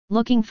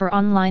Looking for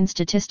online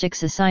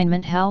statistics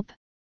assignment help?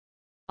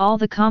 All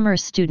the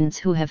commerce students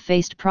who have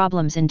faced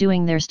problems in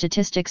doing their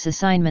statistics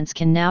assignments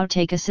can now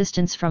take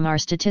assistance from our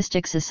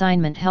statistics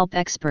assignment help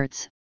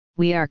experts.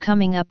 We are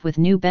coming up with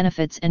new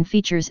benefits and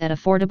features at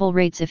affordable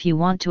rates. If you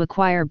want to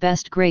acquire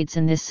best grades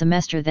in this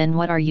semester, then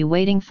what are you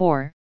waiting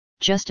for?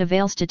 Just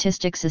avail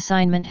statistics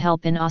assignment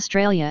help in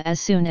Australia as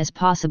soon as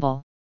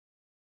possible.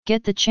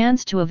 Get the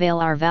chance to avail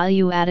our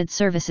value-added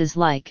services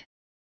like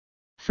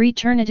free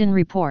Turnitin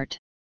report,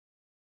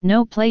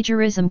 no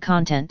plagiarism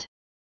content,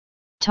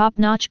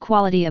 top-notch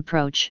quality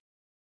approach,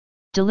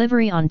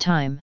 delivery on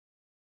time,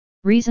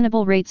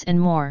 reasonable rates and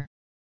more.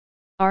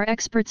 Our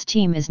experts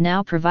team is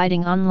now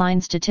providing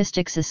online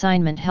statistics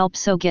assignment help,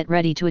 so get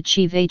ready to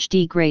achieve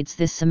HD grades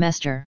this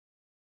semester.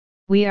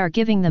 We are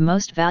giving the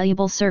most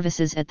valuable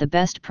services at the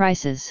best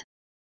prices.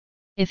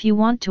 If you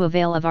want to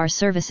avail of our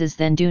services,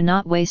 then do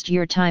not waste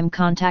your time.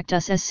 Contact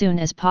us as soon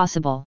as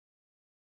possible.